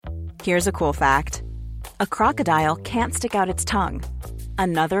Here's a cool fact. A crocodile can't stick out its tongue.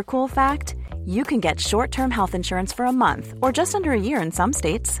 Another cool fact, you can get short-term health insurance for a month or just under a year in some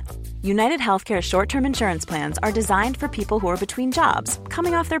states. United Healthcare short-term insurance plans are designed for people who are between jobs,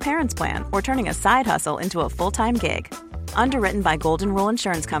 coming off their parents' plan, or turning a side hustle into a full-time gig. Underwritten by Golden Rule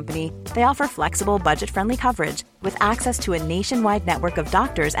Insurance Company, they offer flexible, budget-friendly coverage with access to a nationwide network of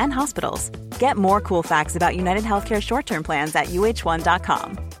doctors and hospitals. Get more cool facts about United Healthcare short-term plans at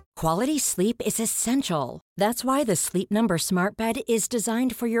uh1.com. Quality sleep is essential. That's why the Sleep Number Smart Bed is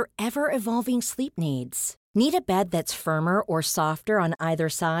designed for your ever-evolving sleep needs. Need a bed that's firmer or softer on either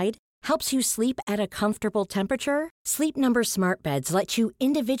side? Helps you sleep at a comfortable temperature? Sleep Number Smart Beds let you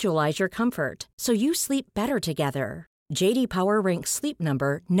individualize your comfort so you sleep better together. J.D. Power ranks Sleep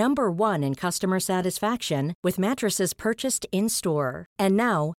Number number 1 in customer satisfaction with mattresses purchased in-store. And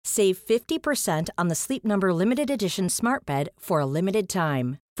now, save 50% on the Sleep Number Limited Edition Smart Bed for a limited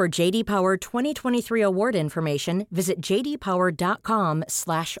time. For J.D. Power 2023 award information, visit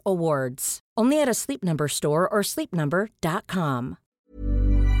jdpower.com/awards. Only at a Sleep Number store or sleepnumber.com.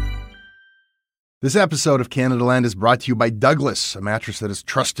 This episode of Canadaland is brought to you by Douglas, a mattress that is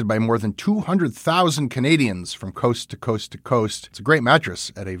trusted by more than 200,000 Canadians from coast to coast to coast. It's a great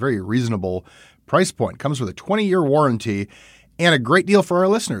mattress at a very reasonable price point. Comes with a 20-year warranty and a great deal for our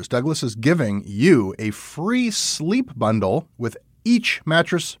listeners. Douglas is giving you a free sleep bundle with each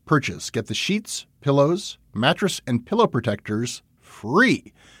mattress purchase. Get the sheets, pillows, mattress, and pillow protectors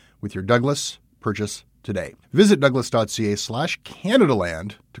free with your Douglas purchase today. Visit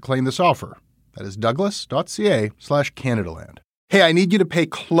douglas.ca/Canadaland to claim this offer. That is douglas.ca/Canadaland. Hey, I need you to pay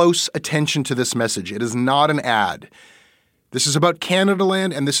close attention to this message. It is not an ad. This is about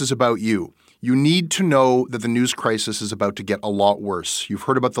Canadaland, and this is about you. You need to know that the news crisis is about to get a lot worse. You've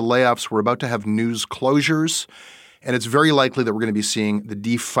heard about the layoffs. We're about to have news closures, and it's very likely that we're going to be seeing the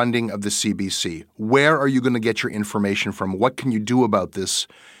defunding of the CBC. Where are you going to get your information from? What can you do about this?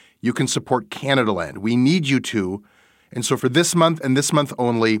 You can support Canadaland. We need you to. And so for this month and this month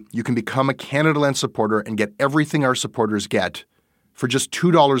only, you can become a Canadaland supporter and get everything our supporters get for just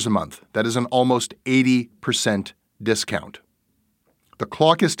 $2 a month. That is an almost 80% discount. The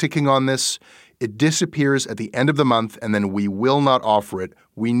clock is ticking on this. It disappears at the end of the month, and then we will not offer it.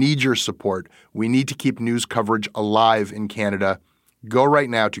 We need your support. We need to keep news coverage alive in Canada. Go right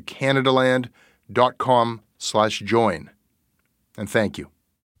now to canadaland.com/join. And thank you.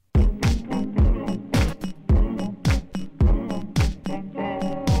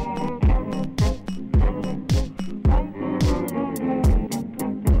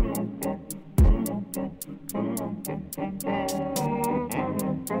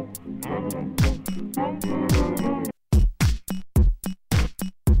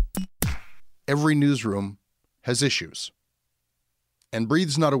 Every newsroom has issues and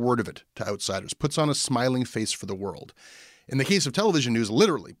breathes not a word of it to outsiders, puts on a smiling face for the world. In the case of television news,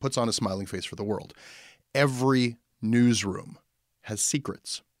 literally puts on a smiling face for the world. Every newsroom has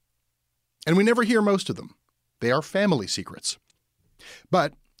secrets, and we never hear most of them. They are family secrets.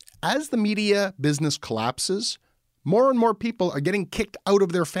 But as the media business collapses, more and more people are getting kicked out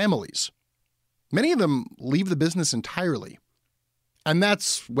of their families. Many of them leave the business entirely. And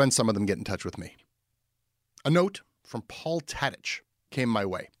that's when some of them get in touch with me. A note from Paul Tadich came my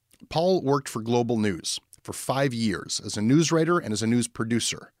way. Paul worked for Global News for 5 years as a news writer and as a news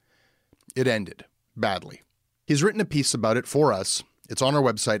producer. It ended badly. He's written a piece about it for us. It's on our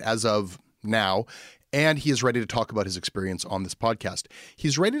website as of now, and he is ready to talk about his experience on this podcast.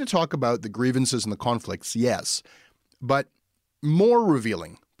 He's ready to talk about the grievances and the conflicts, yes, but more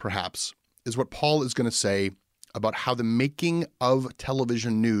revealing, perhaps, is what Paul is going to say about how the making of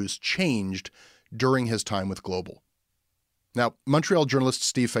television news changed during his time with Global. Now, Montreal journalist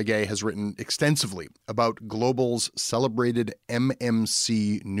Steve Faguet has written extensively about Global's celebrated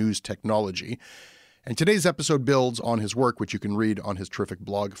MMC news technology, and today's episode builds on his work, which you can read on his terrific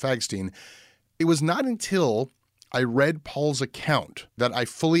blog, Fagstein. It was not until I read Paul's account that I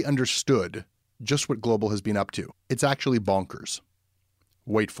fully understood just what Global has been up to. It's actually bonkers.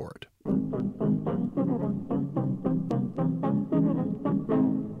 Wait for it.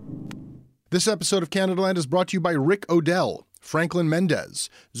 This episode of Canadaland is brought to you by Rick O'Dell, Franklin Mendez,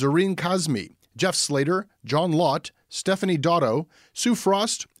 Zoreen Kazmi, Jeff Slater, John Lott, Stephanie Dotto, Sue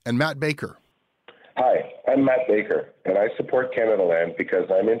Frost, and Matt Baker. Hi, I'm Matt Baker, and I support Canadaland because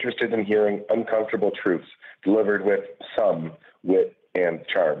I'm interested in hearing uncomfortable truths delivered with some wit and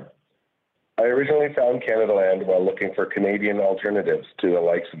charm. I originally found Canadaland while looking for Canadian alternatives to the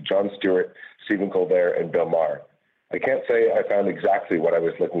likes of Jon Stewart, Stephen Colbert, and Bill Maher. I can't say I found exactly what I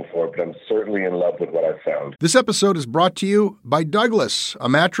was looking for, but I'm certainly in love with what I've found. This episode is brought to you by Douglas, a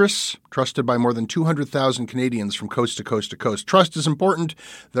mattress trusted by more than 200,000 Canadians from coast to coast to coast. Trust is important.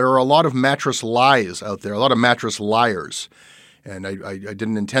 There are a lot of mattress lies out there, a lot of mattress liars. And I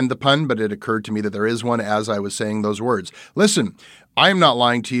didn't intend the pun, but it occurred to me that there is one as I was saying those words. Listen, I am not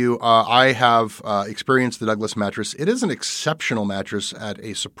lying to you. I have experienced the Douglas mattress. It is an exceptional mattress at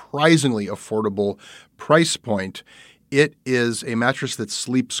a surprisingly affordable price point. It is a mattress that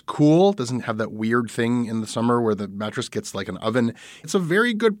sleeps cool, doesn't have that weird thing in the summer where the mattress gets like an oven. It's a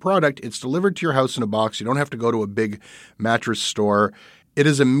very good product. It's delivered to your house in a box. You don't have to go to a big mattress store. It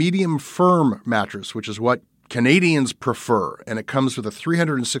is a medium firm mattress, which is what Canadians prefer, and it comes with a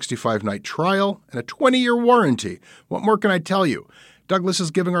 365-night trial and a 20-year warranty. What more can I tell you? Douglas is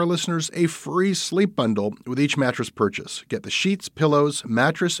giving our listeners a free sleep bundle with each mattress purchase. Get the sheets, pillows,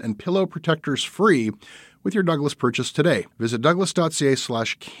 mattress, and pillow protectors free with your Douglas purchase today. Visit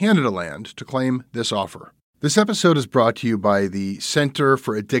douglas.ca/Canadaland to claim this offer. This episode is brought to you by the Center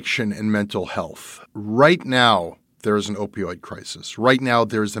for Addiction and Mental Health. Right now, there is an opioid crisis. Right now,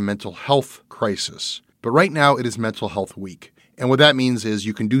 there is a mental health crisis. But right now, it is Mental Health Week. And what that means is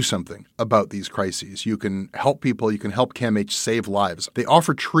you can do something about these crises. You can help people. You can help CAMH save lives. They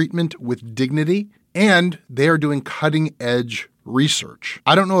offer treatment with dignity, and they are doing cutting-edge research.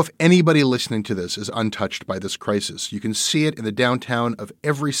 I don't know if anybody listening to this is untouched by this crisis. You can see it in the downtown of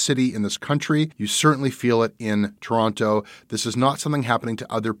every city in this country. You certainly feel it in Toronto. This is not something happening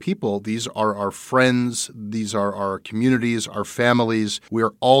to other people. These are our friends. These are our communities, our families. We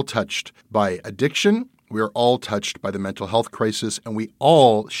are all touched by addiction. We are all touched by the mental health crisis, and we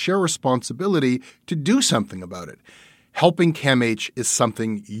all share responsibility to do something about it. Helping CAMH is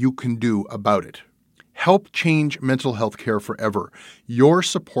something you can do about it. Help change mental health care forever. Your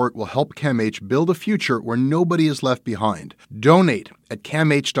support will help CAMH build a future where nobody is left behind. Donate at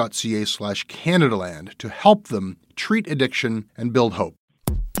camh.ca/Canadaland to help them treat addiction and build hope.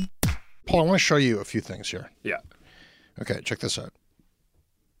 Paul, I want to show you a few things here. Yeah. Okay, check this out.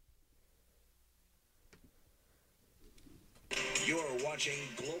 You're watching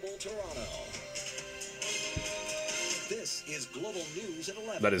Global Toronto. This is Global News at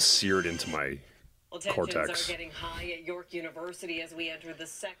 11. That is seared into my Tensions cortex. are getting high at York University as we enter the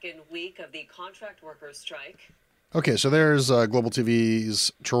second week of the contract workers' strike. Okay, so there's Global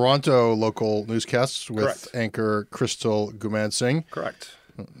TV's Toronto local newscasts with Correct. anchor Crystal Gumansingh. Correct.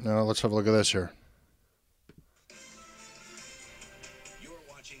 Now let's have a look at this here. You're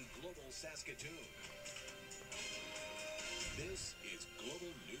watching Global Saskatoon. This is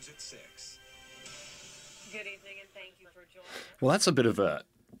Global News at 6. Good evening and thank you for joining us. Well, that's a bit of a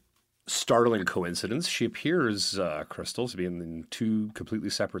startling coincidence. She appears, Crystal, to be in two completely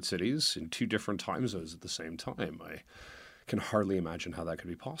separate cities in two different time zones at the same time. I can hardly imagine how that could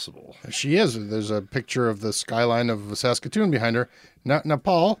be possible. She is. There's a picture of the skyline of Saskatoon behind her. Now,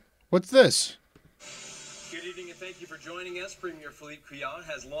 Paul, what's this? Good evening and thank you for joining us. Premier Philippe Couillard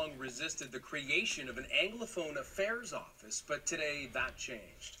has long resisted the creation of an Anglophone affairs office, but today that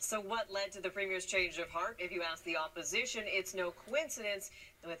changed. So what led to the Premier's change of heart? If you ask the opposition, it's no coincidence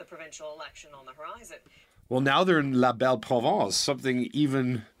with the provincial election on the horizon. Well, now they're in La Belle Province. Something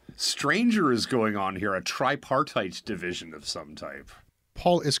even stranger is going on here, a tripartite division of some type.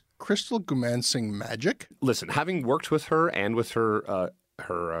 Paul, is Crystal Gumansingh magic? Listen, having worked with her and with her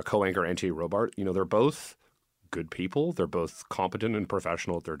co-anchor, N.T. Robart, they're both good people. They're both competent and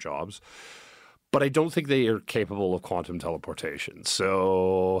professional at their jobs. But I don't think they are capable of quantum teleportation.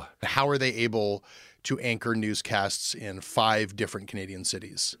 So How are they able to anchor newscasts in 5 different Canadian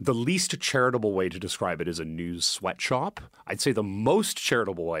cities? the least charitable way to describe it is a news sweatshop. I'd say the most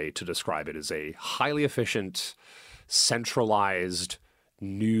charitable way to describe it is a highly efficient, centralized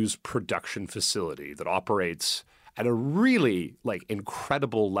news production facility that operates at a really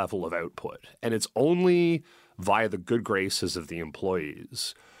incredible level of output. And it's only via the good graces of the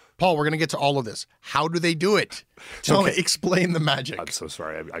employees. Paul, we're going to get to all of this. How do they do it? Tell me, explain the magic. I'm so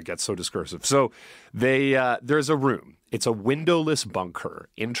sorry. I get so discursive. So there's a room. It's a windowless bunker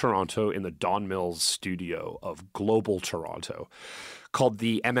in Toronto in the Don Mills studio of Global Toronto called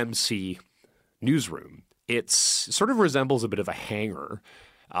the MMC Newsroom. It sort of resembles a bit of a hangar.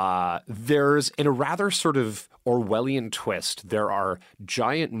 There's, in a rather sort of Orwellian twist, there are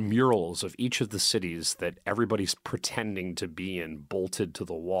giant murals of each of the cities that everybody's pretending to be in bolted to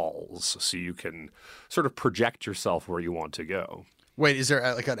the walls so you can sort of project yourself where you want to go. Wait, is there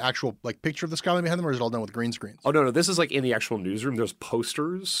like an actual like picture of the skyline behind them, or is it all done with green screens? Oh, no. This is like in the actual newsroom. There's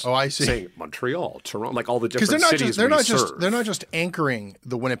posters. Oh, I see. Saying Montreal, Toronto, like all the different Because cities they're not serve. just anchoring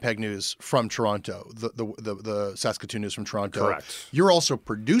the Winnipeg news from Toronto, the Saskatoon news from Toronto. Correct. You're also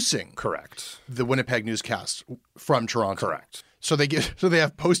producing Correct. the Winnipeg newscast from Toronto. Correct. So they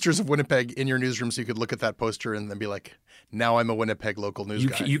have posters of Winnipeg in your newsroom, so you could look at that poster and then be like, now I'm a Winnipeg local news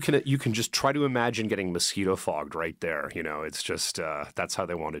guy. You can just try to imagine getting mosquito fogged right there. You know, it's just that's how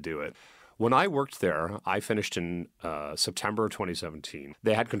they want to do it. When I worked there, I finished in September 2017.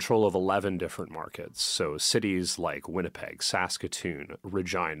 They had control of 11 different markets. So cities like Winnipeg, Saskatoon,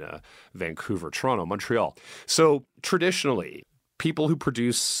 Regina, Vancouver, Toronto, Montreal. So traditionally, people who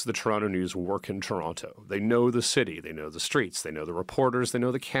produce the Toronto News work in Toronto. They know the city, they know the streets, they know the reporters, they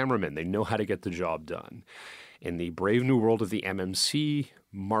know the cameramen, they know how to get the job done. In the brave new world of the MMC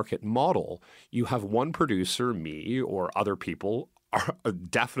market model, you have one producer, me, or other people are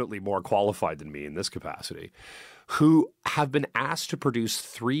definitely more qualified than me in this capacity, who have been asked to produce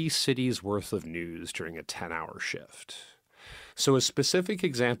 3 cities worth of news during a 10-hour shift. So a specific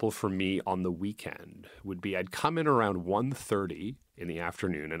example for me on the weekend would be I'd come in around 1:30 in the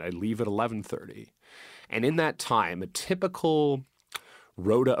afternoon and I'd leave at 11:30. And in that time, a typical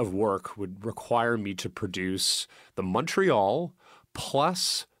rota of work would require me to produce the Montreal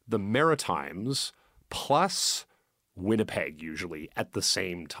plus the Maritimes plus Winnipeg usually at the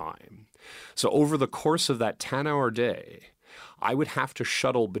same time. So over the course of that 10-hour day, I would have to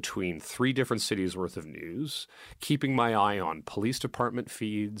shuttle between 3 different cities worth of news, keeping my eye on police department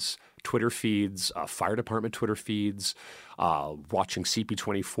feeds, Twitter feeds, fire department Twitter feeds, watching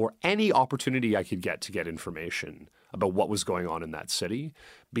CP24, any opportunity I could get to get information about what was going on in that city.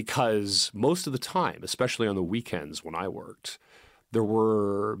 Because most of the time, especially on the weekends when I worked, there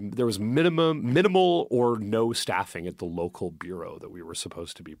was minimal or no staffing at the local bureau that we were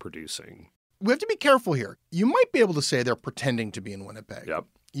supposed to be producing. We have to be careful here. You might be able to say they're pretending to be in Winnipeg. Yep.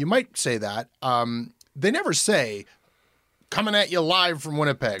 You might say that. They never say, coming at you live from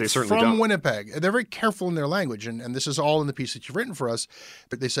Winnipeg. They certainly from don't. Winnipeg. They're very careful in their language, and this is all in the piece that you've written for us.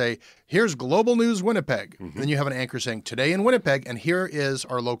 But they say, here's Global News Winnipeg. Mm-hmm. Then you have an anchor saying, today in Winnipeg, and here is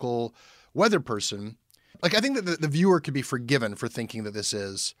our local weather person. Like, I think that the viewer could be forgiven for thinking that this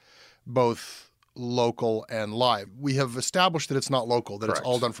is both local and live. We have established that it's not local, that Correct. It's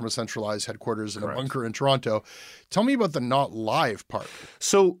all done from a centralized headquarters in Correct. a bunker in Toronto. Tell me about the not live part.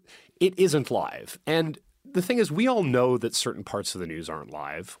 So it isn't live. And the thing is, we all know that certain parts of the news aren't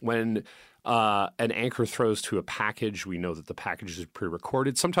live. When an anchor throws to a package, we know that the package is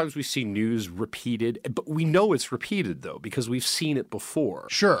pre-recorded. Sometimes we see news repeated, but we know it's repeated, though, because we've seen it before.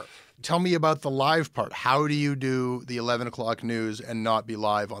 Sure. Tell me about the live part. How do you do the 11 o'clock news and not be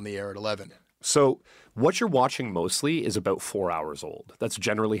live on the air at 11? So what you're watching mostly is about 4 hours old. That's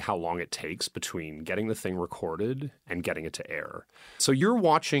generally how long it takes between getting the thing recorded and getting it to air. So you're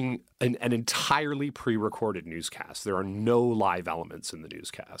watching an entirely pre-recorded newscast. There are no live elements in the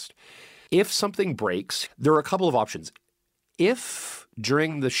newscast. If something breaks, there are a couple of options. If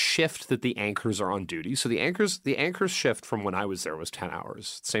during the shift that the anchors are on duty, so the anchor's shift from when I was there was 10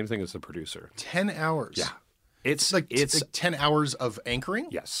 hours. Same thing as the producer. 10 hours? Yeah. It's like 10 hours of anchoring?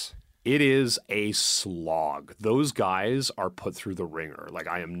 Yes. It is a slog. Those guys are put through the ringer. Like,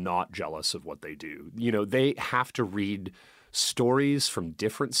 I am not jealous of what they do. You know, they have to read stories from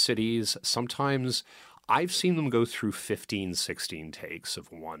different cities. Sometimes I've seen them go through 15, 16 takes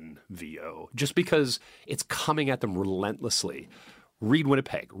of one VO just because it's coming at them relentlessly. Read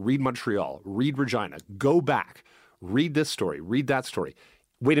Winnipeg, read Montreal, read Regina, go back, read this story, read that story.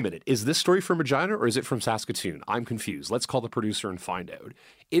 Wait a minute, is this story from Regina or is it from Saskatoon? I'm confused. Let's call the producer and find out.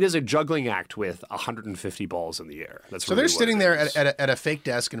 It is a juggling act with 150 balls in the air. That's so really they're sitting there is. at a fake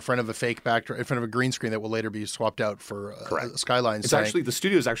desk in front of a fake backdrop, in front of a green screen that will later be swapped out for a skyline. It's actually, the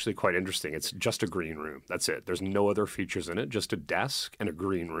studio is actually quite interesting. It's just a green room. That's it. There's no other features in it, just a desk and a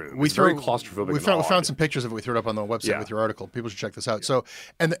green room. It's very claustrophobic. We and found some pictures of it. We threw it up on the website with your article. People should check this out. Yeah. So,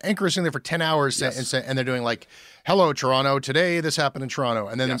 and the anchor is sitting there for 10 hours and they're doing like, hello, Toronto, today this happened in Toronto.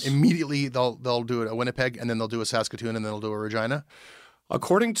 And then immediately they'll do it at Winnipeg, and then they'll do a Saskatoon, and then they'll do a Regina.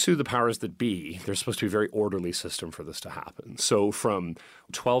 According to the powers that be, there's supposed to be a very orderly system for this to happen. So from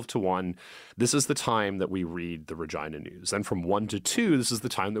 12 to 1, this is the time that we read the Regina news. Then from 1 to 2, this is the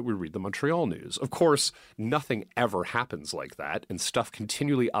time that we read the Montreal news. Of course, nothing ever happens like that, and stuff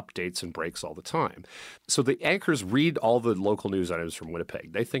continually updates and breaks all the time. So the anchors read all the local news items from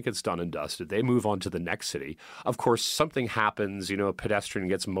Winnipeg. They think it's done and dusted. They move on to the next city. Of course, something happens. You know, a pedestrian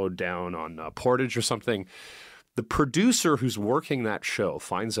gets mowed down on Portage or something. The producer who's working that show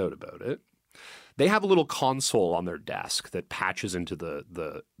finds out about it. They have a little console on their desk that patches into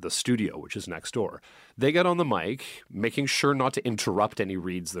the studio, which is next door. They get on the mic, making sure not to interrupt any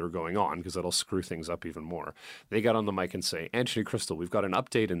reads that are going on because that'll screw things up even more. They get on the mic and say, Anthony Crystal, we've got an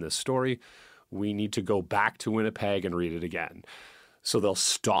update in this story. We need to go back to Winnipeg and read it again. So they'll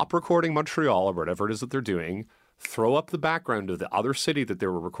stop recording Montreal or whatever it is that they're doing, throw up the background of the other city that they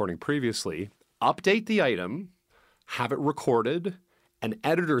were recording previously, update the item, have it recorded. An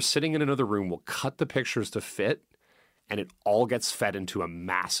editor sitting in another room will cut the pictures to fit, and it all gets fed into a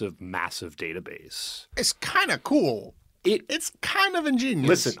massive, massive database. It's kind of cool. It's kind of ingenious.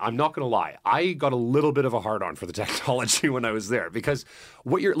 Listen, I'm not going to lie. I got a little bit of a hard-on for the technology when I was there because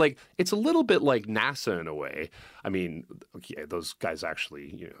what you're like, it's a little bit like NASA in a way. I mean, okay, those guys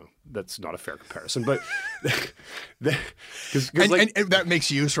actually, that's not a fair comparison, but and that makes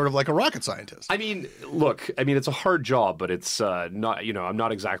you sort of like a rocket scientist. I mean, look, it's a hard job, but it's not, I'm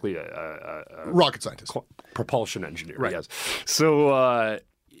not exactly a rocket scientist, propulsion engineer. Right. Yes. So,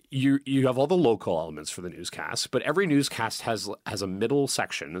 You have all the local elements for the newscast, but every newscast has a middle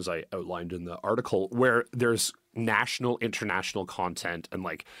section, as I outlined in the article, where there's national, international content and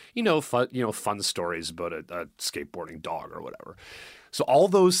fun stories about a skateboarding dog or whatever. So all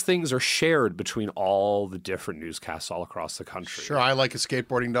those things are shared between all the different newscasts all across the country. Sure, I like a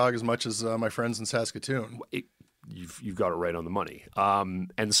skateboarding dog as much as my friends in Saskatoon. You've got it right on the money.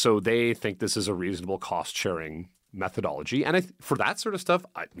 And so they think this is a reasonable cost sharing methodology, and for that sort of stuff,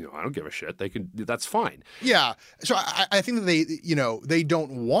 I don't give a shit. That's fine. Yeah. So I think that they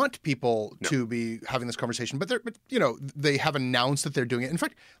don't want people to be having this conversation, but they have announced that they're doing it. In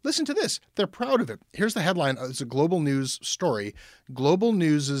fact, listen to this. They're proud of it. Here's the headline. It's a Global News story. Global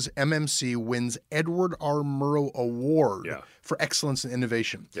News' MMC wins Edward R. Murrow Award for Excellence in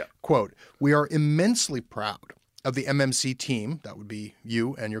Innovation. Yeah. Quote, "We are immensely proud of the MMC team," that would be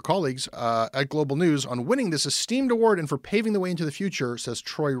you and your colleagues, at Global News, "on winning this esteemed award and for paving the way into the future," says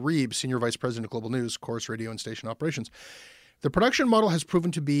Troy Reeb, Senior Vice President of Global News, Chorus Radio and Station Operations. "The production model has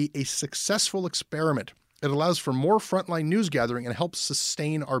proven to be a successful experiment. It allows for more frontline news gathering and helps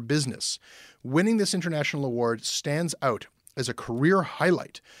sustain our business. Winning this international award stands out as a career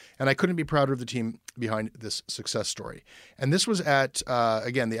highlight, and I couldn't be prouder of the team behind this success story." And this was at,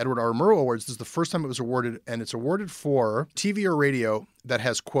 again, the Edward R. Murrow Awards. This is the first time it was awarded, and it's awarded for TV or radio that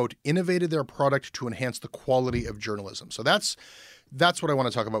has, quote, "innovated their product to enhance the quality of journalism." So that's what I want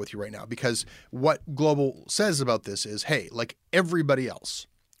to talk about with you right now, because what Global says about this is, hey, like everybody else,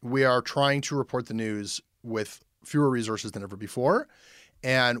 we are trying to report the news with fewer resources than ever before,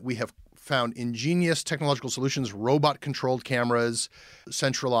 and we have found ingenious technological solutions, robot-controlled cameras,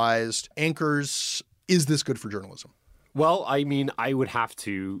 centralized anchors. Is this good for journalism? Well, I would have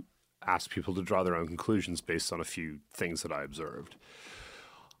to ask people to draw their own conclusions based on a few things that I observed.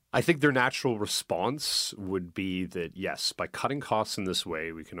 I think their natural response would be that, yes, by cutting costs in this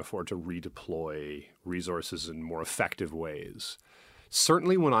way, we can afford to redeploy resources in more effective ways.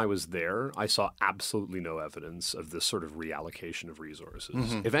 Certainly when I was there, I saw absolutely no evidence of this sort of reallocation of resources.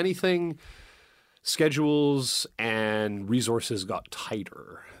 Mm-hmm. If anything, schedules and resources got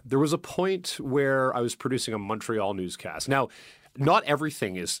tighter. There was a point where I was producing a Montreal newscast. Now, not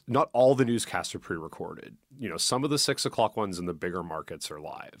all the newscasts are pre-recorded. Some of the 6 o'clock ones in the bigger markets are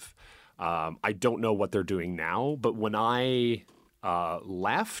live. I don't know what they're doing now, but when I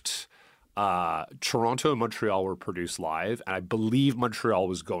left, Toronto and Montreal were produced live, and I believe Montreal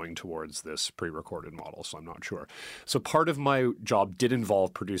was going towards this pre-recorded model, so I'm not sure. So part of my job did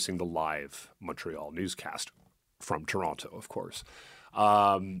involve producing the live Montreal newscast from Toronto, of course.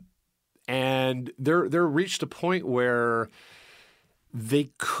 And there reached a point where they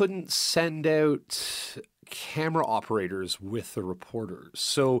couldn't send out camera operators with the reporters.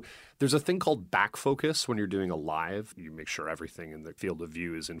 So there's a thing called back focus when you're doing a live. You make sure everything in the field of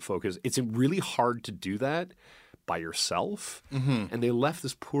view is in focus. It's really hard to do that by yourself. Mm-hmm. And they left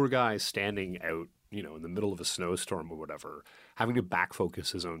this poor guy standing out, in the middle of a snowstorm or whatever, having to back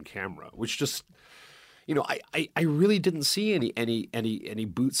focus his own camera, which just, I really didn't see any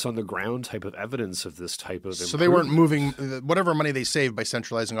boots on the ground type of evidence of this type of. So they weren't moving whatever money they saved by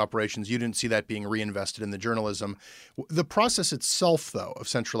centralizing operations. You didn't see that being reinvested in the journalism. The process itself, though, of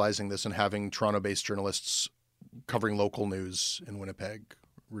centralizing this and having Toronto-based journalists covering local news in Winnipeg,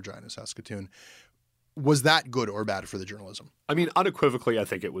 Regina, Saskatoon, was that good or bad for the journalism? Unequivocally, I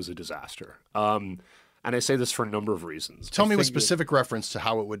think it was a disaster. And I say this for a number of reasons. Tell me with specific reference to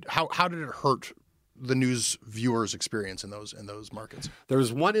how did it hurt the news viewers' experience in those markets? There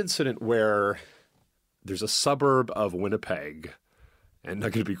was one incident where there's a suburb of Winnipeg, and I'm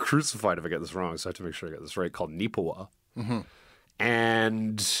going to be crucified if I get this wrong, so I have to make sure I get this right, called Neepawa. Mm-hmm.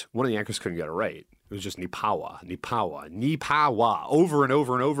 And one of the anchors couldn't get it right. It was just Nipawa, over and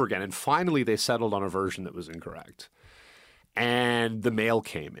over and over again. And finally, they settled on a version that was incorrect. And the mail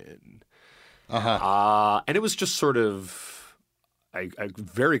came in. And it was just sort of, I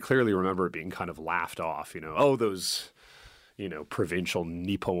very clearly remember it being kind of laughed off, those, provincial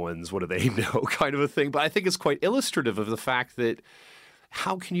Nipawans, what do they know, kind of a thing. But I think it's quite illustrative of the fact that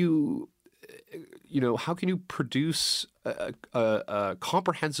how can you produce a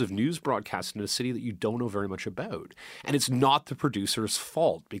comprehensive news broadcast in a city that you don't know very much about? And it's not the producer's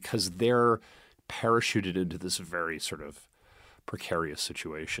fault because they're parachuted into this very sort of precarious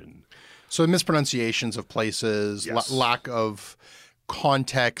situation. So mispronunciations of places, Yes. lack of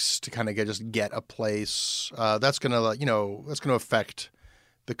context to kind of get a place, that's gonna affect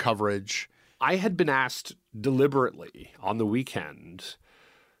the coverage. I had been asked deliberately on the weekend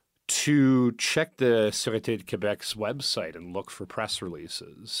to check the Sûreté de Québec's website and look for press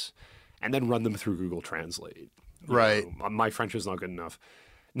releases and then run them through Google Translate. Right. My French is not good enough.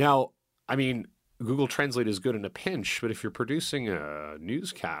 Now, I mean, Google Translate is good in a pinch, but if you're producing a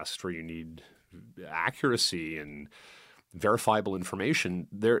newscast where you need accuracy and verifiable information,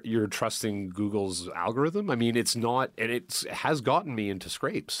 you're trusting Google's algorithm. I mean, it's not, and it has gotten me into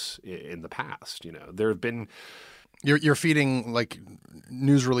scrapes in the past. There have been. You're feeding like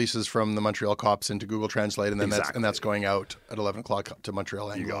news releases from the Montreal cops into Google Translate, and then that's going out at 11 o'clock to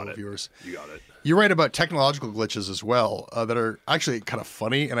Montreal Anglo viewers. You got it. You write about technological glitches as well that are actually kind of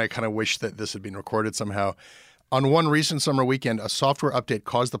funny, and I kind of wish that this had been recorded somehow. On one recent summer weekend, a software update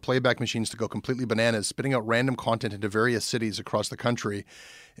caused the playback machines to go completely bananas, spitting out random content into various cities across the country,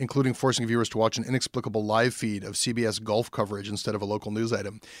 including forcing viewers to watch an inexplicable live feed of CBS golf coverage instead of a local news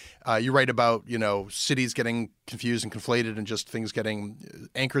item. You write about, cities getting confused and conflated and just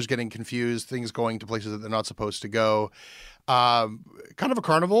anchors getting confused, things going to places that they're not supposed to go. Kind of a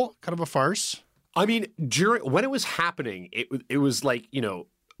carnival, kind of a farce. I mean, when it was happening, it was like,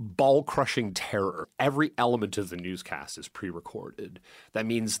 ball-crushing terror. Every element of the newscast is pre-recorded. That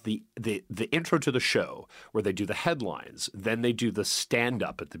means the intro to the show, where they do the headlines, then they do the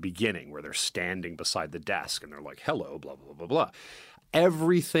stand-up at the beginning, where they're standing beside the desk and they're like, hello, blah, blah, blah, blah.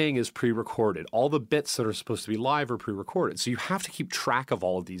 Everything is pre-recorded. All the bits that are supposed to be live are pre-recorded. So you have to keep track of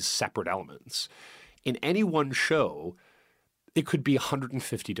all of these separate elements. In any one show, it could be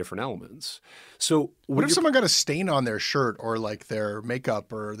 150 different elements. So what if someone got a stain on their shirt or like their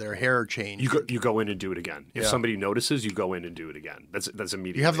makeup or their hair changed? You go in and do it again. If somebody notices, you go in and do it again. That's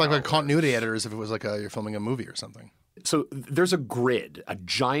immediately. You have like a continuity editor as if it was like you're filming a movie or something. So there's a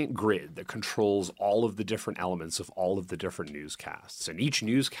giant grid that controls all of the different elements of all of the different newscasts. And each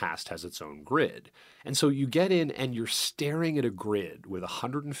newscast has its own grid. And so you get in and you're staring at a grid with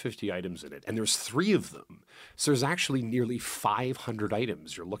 150 items in it. And there's 3 of them. So there's actually nearly 500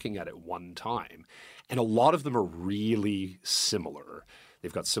 items you're looking at one time. And a lot of them are really similar.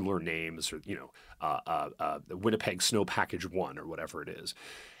 They've got similar names or, the Winnipeg Snow Package 1 or whatever it is.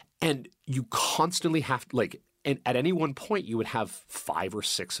 And you constantly have and at any one point, you would have 5 or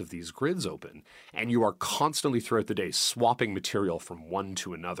 6 of these grids open, and you are constantly throughout the day swapping material from one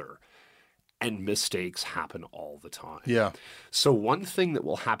to another, and mistakes happen all the time. Yeah. So one thing that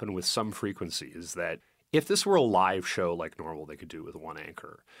will happen with some frequency is that if this were a live show like normal, they could do it with one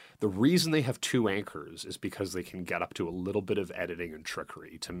anchor. The reason they have 2 anchors is because they can get up to a little bit of editing and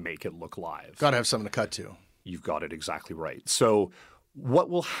trickery to make it look live. Got to have something to cut to. You've got it exactly right. So what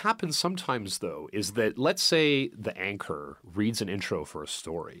will happen sometimes, though, is that let's say the anchor reads an intro for a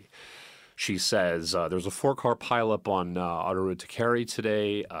story. She says, there's a 4-car pileup on Autoroute to Carey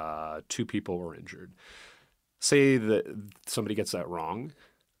today. 2 people were injured. Say that somebody gets that wrong,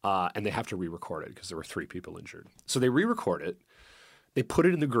 and they have to re-record it because there were 3 people injured. So they re-record it. They put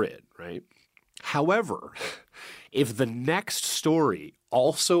it in the grid, right? However, if the next story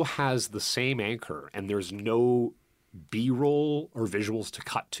also has the same anchor and there's no B-roll or visuals to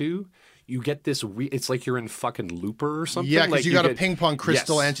cut to, you get this it's like you're in fucking Looper or something. Yeah, because you got a ping pong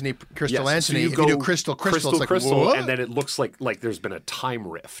Crystal Anthony. So you if you do Crystal, it's like, Crystal, and then it looks like there's been a time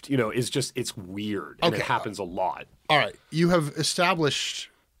rift. It's weird, and it happens a lot. All right, you have established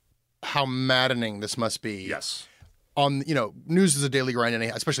how maddening this must be. Yes. News is a daily grind, and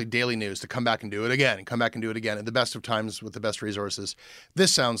especially daily news, to come back and do it again, at the best of times with the best resources.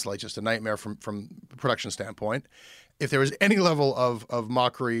 This sounds like just a nightmare from a production standpoint. If there was any level of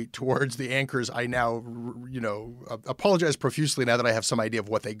mockery towards the anchors, I now, apologize profusely now that I have some idea of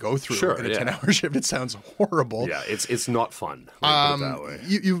what they go through in a 10-hour shift. It sounds horrible. Yeah, it's not fun. Put it that way.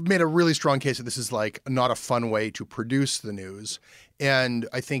 You've made a really strong case that this is like not a fun way to produce the news. And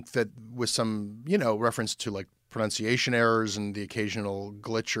I think that with some, reference to like pronunciation errors and the occasional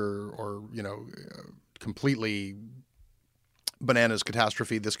glitch or completely bananas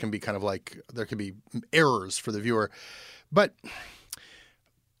catastrophe. This can be kind of like there can be errors for the viewer. But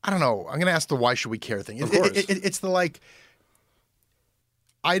I don't know. I'm going to ask the why should we care thing. Of course. It's the like,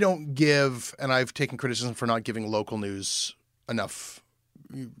 I don't give, and I've taken criticism for not giving local news enough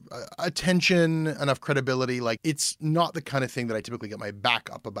attention, enough credibility. Like, it's not the kind of thing that I typically get my back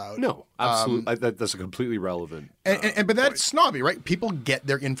up about. No, absolutely. That's a completely relevant but that's snobby, right? People get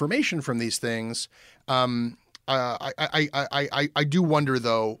their information from these things. I do wonder,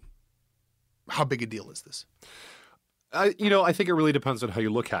 though, how big a deal is this? I think it really depends on how you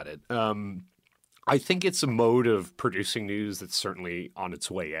look at it. I think it's a mode of producing news that's certainly on its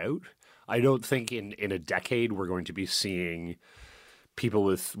way out. I don't think in a decade we're going to be seeing people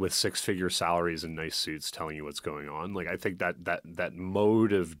with six-figure salaries and nice suits telling you what's going on. Like, I think that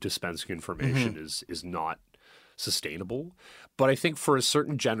mode of dispensing information is not sustainable. But I think for a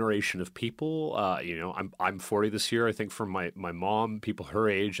certain generation of people, I'm 40 this year. I think for my mom, people her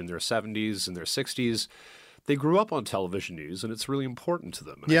age in their 70s and their 60s, they grew up on television news, and it's really important to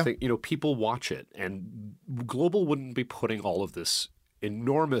them. And I think people watch it, and Global wouldn't be putting all of this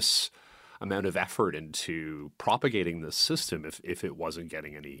enormous amount of effort into propagating this system if it wasn't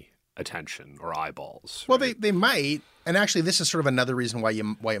getting any attention or eyeballs. Well, they might, and actually, this is sort of another reason why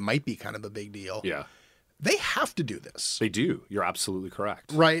it might be kind of a big deal. Yeah. They have to do this. They do. You're absolutely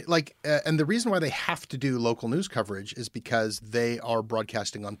correct. Right. Like, and the reason why they have to do local news coverage is because they are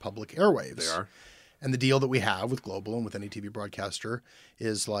broadcasting on public airwaves. They are. And the deal that we have with Global and with any TV broadcaster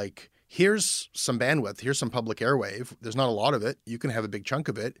is like, here's some bandwidth, here's some public airwave. There's not a lot of it. You can have a big chunk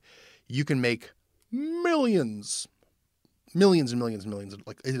of it. You can make millions and millions and millions.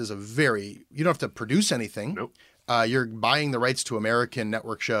 Like, it is you don't have to produce anything. Nope. You're buying the rights to American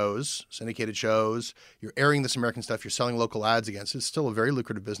network shows, syndicated shows. You're airing this American stuff. You're selling local ads against it. It's still a very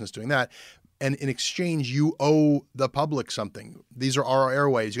lucrative business doing that. And in exchange, you owe the public something. These are our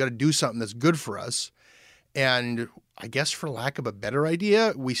airways. You got to do something that's good for us. And I guess for lack of a better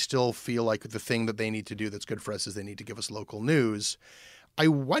idea, we still feel like the thing that they need to do that's good for us is they need to give us local news. I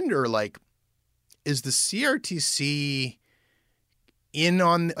wonder, like, is the CRTC in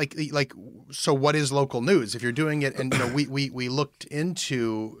on so what is local news if you're doing it? And we looked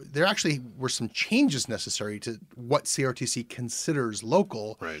into, there actually were some changes necessary to what CRTC considers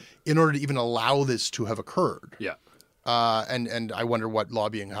local, right, in order to even allow this to have occurred. Yeah. And I wonder what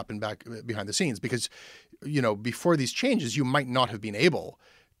lobbying happened back behind the scenes, because before these changes you might not have been able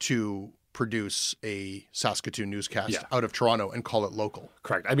to produce a Saskatoon newscast out of Toronto and call it local.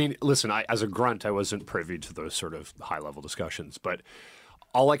 Correct. I mean, listen, as a grunt, I wasn't privy to those sort of high-level discussions, but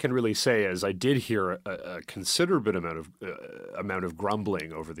all I can really say is I did hear a considerable amount of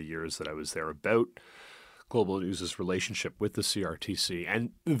grumbling over the years that I was there about Global News' relationship with the CRTC,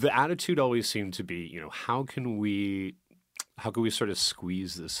 and the attitude always seemed to be, how can we sort of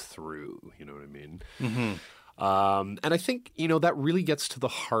squeeze this through? You know what I mean? Mm-hmm. And I think, that really gets to the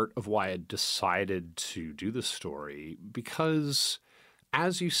heart of why I decided to do this story, because,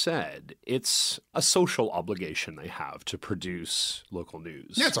 as you said, it's a social obligation they have to produce local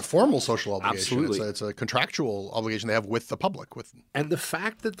news. Yeah, it's a formal social obligation. Absolutely. It's a contractual obligation they have with the public. And the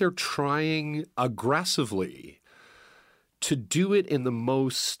fact that they're trying aggressively to do it in the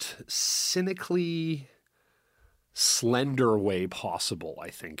most cynically slender way possible, I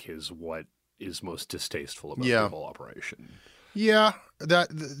think, is what is most distasteful about the whole operation. Yeah, that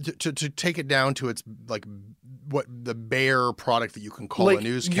to take it down to its like what the bare product that you can call a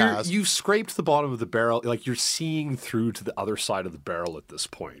newscast. You've scraped the bottom of the barrel. Like, you're seeing through to the other side of the barrel at this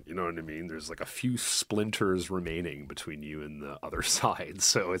point. You know what I mean? There's like a few splinters remaining between you and the other side.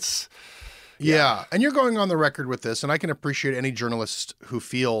 So it's and you're going on the record with this, and I can appreciate any journalist who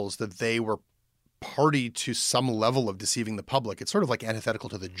feels that they were party to some level of deceiving the public. It's sort of like antithetical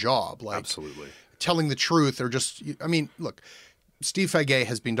to the job. Like, absolutely. Telling the truth or just, I mean, look, Steve Fagay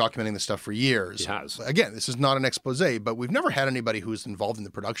has been documenting this stuff for years. He has. Again, this is not an expose, but we've never had anybody who's involved in the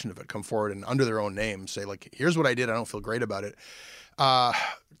production of it come forward and under their own name say, like, here's what I did. I don't feel great about it. Are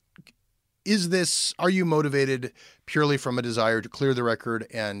you motivated purely from a desire to clear the record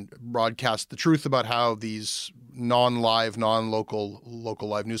and broadcast the truth about how these non-live, non-local, local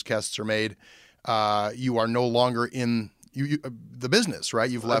live newscasts are made? You are no longer in the business, right?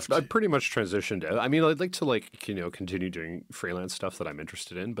 You've left. I've pretty much transitioned out. I mean, I'd like to continue doing freelance stuff that I'm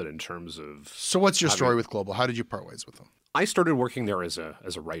interested in, but in terms of So what's your story with Global? How did you part ways with them? I started working there as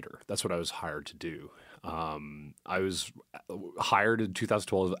a writer. That's what I was hired to do. I was hired in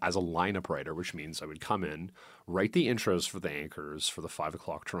 2012 as a lineup writer, which means I would come in, write the intros for the anchors for the 5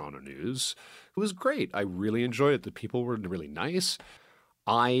 o'clock Toronto News. It was great. I really enjoyed it. The people were really nice.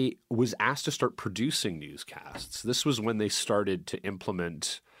 I was asked to start producing newscasts. This was when they started to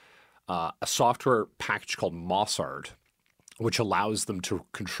implement a software package called Mossart, which allows them to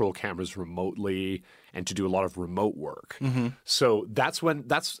control cameras remotely and to do a lot of remote work. Mm-hmm. So that's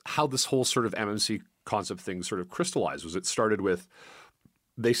how this whole sort of MMC concept thing sort of crystallized. Was it started with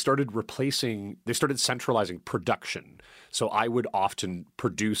they started centralizing production. So I would often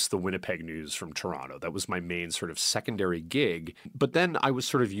produce the Winnipeg News from Toronto. That was my main sort of secondary gig. But then I was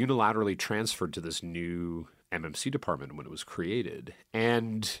sort of unilaterally transferred to this new MMC department when it was created.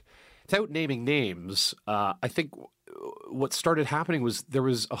 And without naming names, I think what started happening was there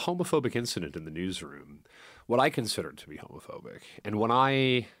was a homophobic incident in the newsroom, what I considered to be homophobic. And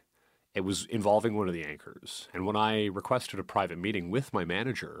it was involving one of the anchors. And when I requested a private meeting with my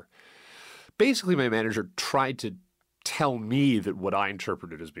manager, basically my manager tried to tell me that what I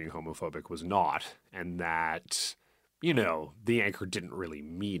interpreted as being homophobic was not, and that, the anchor didn't really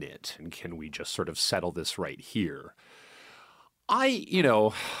mean it. And can we just sort of settle this right here? I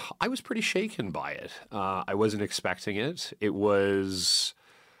was pretty shaken by it. I wasn't expecting it. It was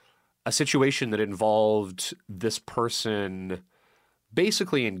a situation that involved this person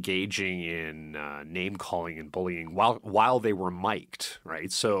basically engaging in name calling and bullying while they were mic'd,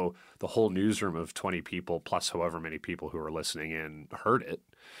 right? So the whole newsroom of 20 people plus however many people who were listening in heard it.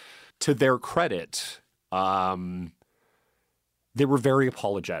 To their credit, they were very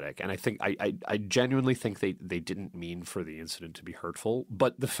apologetic, and I think I genuinely think they didn't mean for the incident to be hurtful.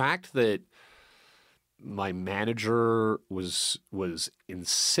 But the fact that my manager was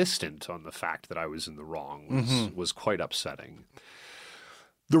insistent on the fact that I was in the wrong was quite upsetting.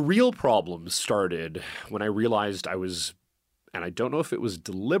 The real problem started when I realized and I don't know if it was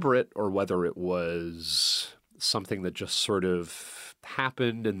deliberate or whether it was something that just sort of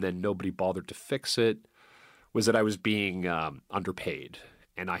happened and then nobody bothered to fix it, was that I was being underpaid.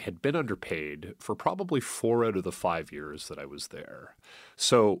 And I had been underpaid for probably 4 out of the 5 years that I was there.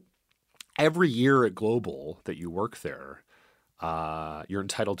 So every year at Global that you work there, you're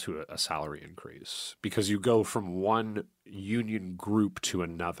entitled to a salary increase because you go from one union group to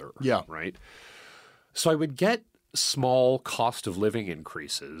another. Yeah. Right. So I would get small cost of living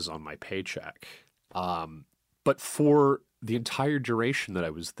increases on my paycheck. But for the entire duration that I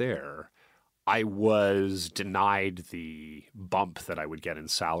was there, I was denied the bump that I would get in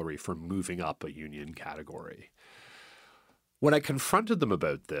salary for moving up a union category. When I confronted them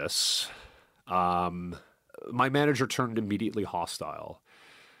about this, my manager turned immediately hostile.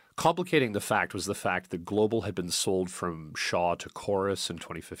 Complicating the fact was the fact that Global had been sold from Shaw to Chorus in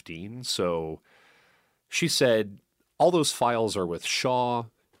 2015. So she said, all those files are with Shaw.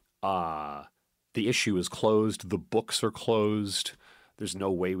 The issue is closed. The books are closed. There's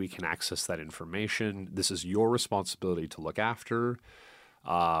no way we can access that information. This is your responsibility to look after.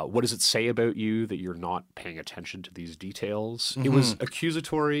 What does it say about you that you're not paying attention to these details? It was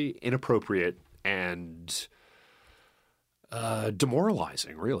accusatory, inappropriate, and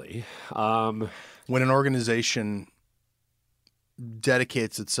demoralizing, really. When an organization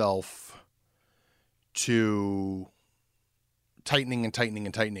dedicates itself to tightening and tightening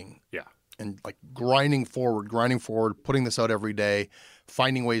and tightening. Yeah. And like grinding forward, putting this out every day,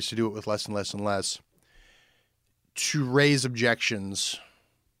 finding ways to do it with less and less and less, to raise objections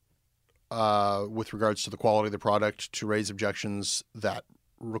with regards to the quality of the product, to raise objections that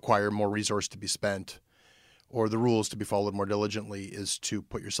require more resource to be spent or the rules to be followed more diligently, is to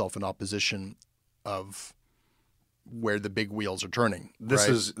put yourself in opposition of where the big wheels are turning. This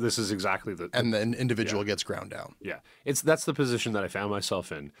right? is exactly and the individual gets ground down. Yeah. That's the position that I found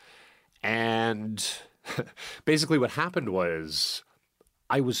myself in. And basically what happened was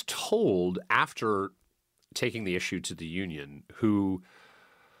I was told after taking the issue to the union, who,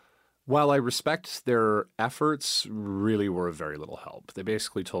 while I respect their efforts, really were of very little help. They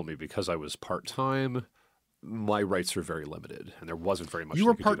basically told me because I was part-time, my rights are very limited, and there wasn't very much. You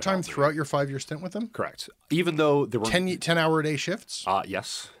were part-time throughout your 5-year stint with them? Correct. Even though there were 10-hour-a-day shifts?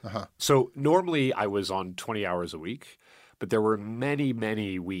 Yes. Uh-huh. So normally I was on 20 hours a week, but there were many,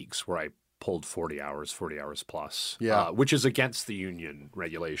 many weeks where I pulled 40 hours plus, which is against the union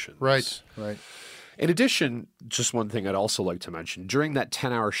regulations. Right. In addition, just one thing I'd also like to mention, during that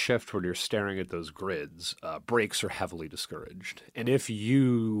 10-hour shift when you're staring at those grids, breaks are heavily discouraged. And if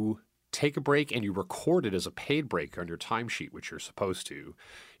you take a break and you record it as a paid break on your timesheet, which you're supposed to,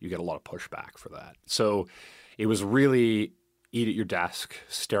 you get a lot of pushback for that. So it was really eat at your desk,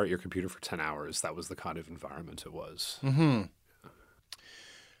 stare at your computer for 10 hours. That was the kind of environment it was. Mm-hmm.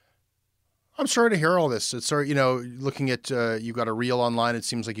 I'm sorry to hear all this. It's sorry, looking at you've got a reel online. It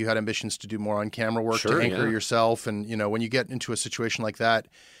seems like you had ambitions to do more on-camera work, to anchor yourself. And, when you get into a situation like that,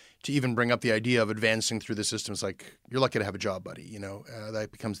 to even bring up the idea of advancing through the system, it's like, you're lucky to have a job, buddy. That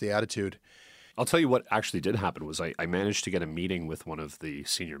becomes the attitude. I'll tell you what actually did happen was I managed to get a meeting with one of the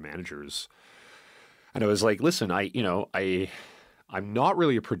senior managers. And I was like, listen, I'm not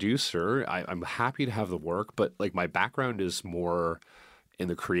really a producer. I'm happy to have the work, but like my background is more in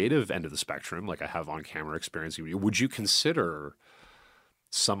the creative end of the spectrum. Like I have on-camera experience. Would you consider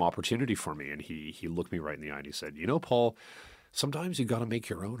some opportunity for me? And he looked me right in the eye and he said, Paul, sometimes you got to make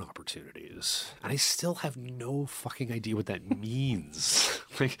your own opportunities. And I still have no fucking idea what that means.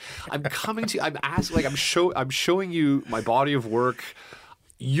 Like I'm showing you my body of work.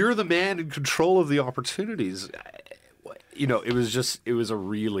 You're the man in control of the opportunities. It was a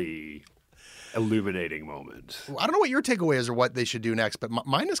really illuminating moment. I don't know what your takeaway is or what they should do next, but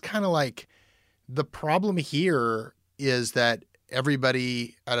mine is kind of like the problem here is that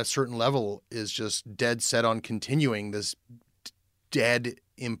everybody at a certain level is just dead set on continuing this dead,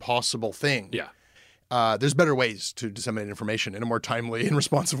 impossible thing. Yeah. There's better ways to disseminate information in a more timely and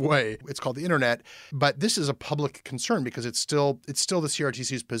responsive way. It's called the internet, but this is a public concern because it's still the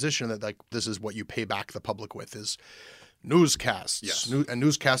CRTC's position that like this is what you pay back the public with is newscasts. Yes. And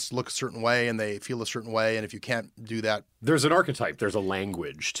newscasts look a certain way and they feel a certain way, and if you can't do that, there's an archetype, there's a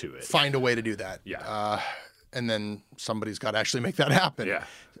language to it. Find a way to do that. Yeah. And then somebody's got to actually make that happen.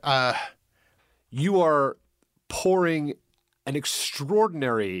 Yeah. You are pouring an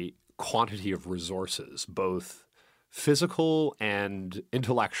extraordinary quantity of resources, both physical and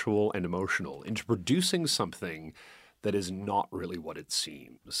intellectual and emotional, into producing something that is not really what it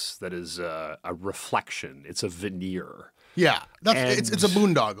seems. That is a reflection. It's a veneer. Yeah, it's a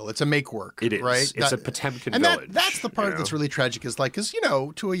boondoggle. It's a make work. It is. Right? It's a Potemkin and village. That's the part that's really tragic is like, because,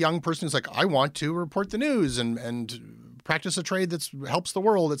 to a young person who's like, I want to report the news and practice a trade that helps the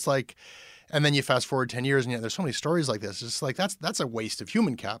world. It's like, and then you fast forward 10 years and there's so many stories like this. It's like, that's a waste of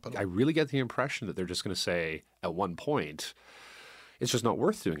human capital. I really get the impression that they're just going to say at one point, it's just not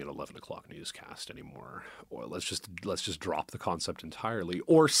worth doing an 11 o'clock newscast anymore. Or let's just drop the concept entirely.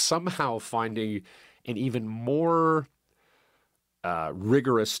 Or somehow finding an even more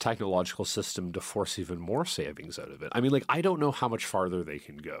rigorous technological system to force even more savings out of it. I mean, like, I don't know how much farther they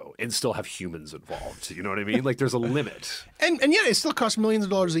can go and still have humans involved. You know what I mean? Like, there's a limit. And yet it still costs millions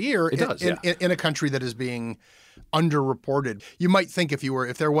of dollars a year in a country that is being underreported. You might think if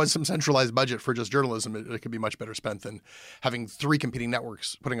there was some centralized budget for just journalism, it could be much better spent than having 3 competing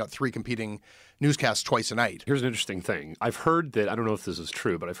networks putting out 3 competing newscasts twice a night. Here's an interesting thing. I've heard that, I don't know if this is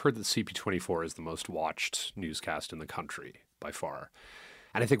true, but I've heard that CP24 is the most watched newscast in the country by far.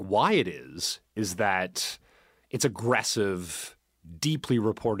 And I think why it is that it's aggressive, deeply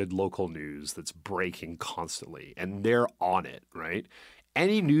reported local news that's breaking constantly, and they're on it, right?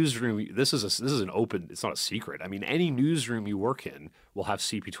 Any newsroom, this is an open, it's not a secret. I mean, any newsroom you work in will have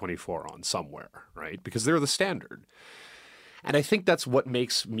CP24 on somewhere, right? Because they're the standard. And I think that's what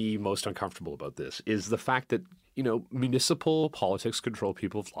makes me most uncomfortable about this is the fact that, municipal politics control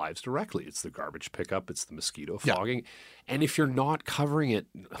people's lives directly. It's the garbage pickup, it's the mosquito fogging. Yeah. And if you're not covering it,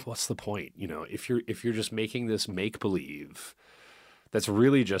 what's the point? If you're just making this make-believe, that's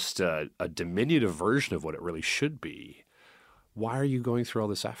really just a diminutive version of what it really should be. Why are you going through all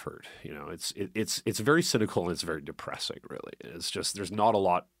this effort? It's very cynical and it's very depressing, really. It's just, there's not a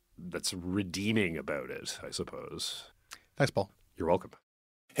lot that's redeeming about it, I suppose. Thanks, Paul. You're welcome.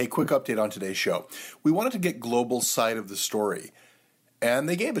 Hey, quick update on today's show. We wanted to get Global's side of the story, and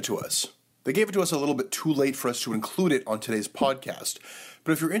they gave it to us. They gave it to us a little bit too late for us to include it on today's podcast.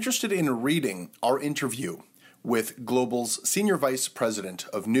 But if you're interested in reading our interview with Global's Senior Vice President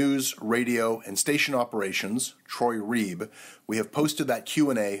of News, Radio, and Station Operations, Troy Reeb, we have posted that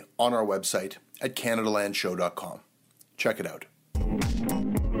Q&A on our website at CanadaLandShow.com. Check it out.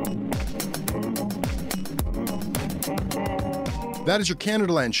 That is your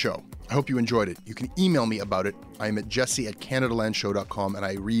Canadaland Show. I hope you enjoyed it. You can email me about it. I am at jesse@CanadaLandShow.com, and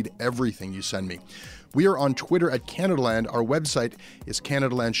I read everything you send me. We are on Twitter at Canadaland. Our website is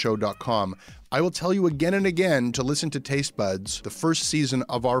CanadaLandShow.com. I will tell you again and again to listen to Taste Buds. The first season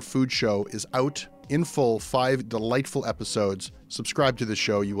of our food show is out in full, 5 delightful episodes. Subscribe to the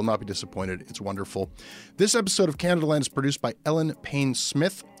show. You will not be disappointed. It's wonderful. This episode of Canadaland is produced by Ellen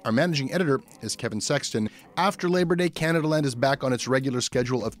Payne-Smith. Our managing editor is Kevin Sexton. After Labor Day, Canadaland is back on its regular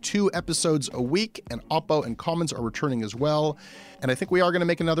schedule of 2 episodes a week, and Oppo and Commons are returning as well. And I think we are going to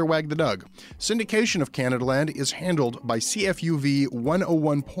make another Wag the Dug. Syndication of Canadaland is handled by CFUV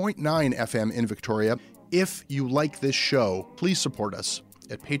 101.9 FM in Victoria. If you like this show, please support us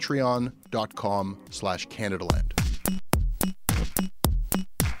at patreon.com/Canadaland.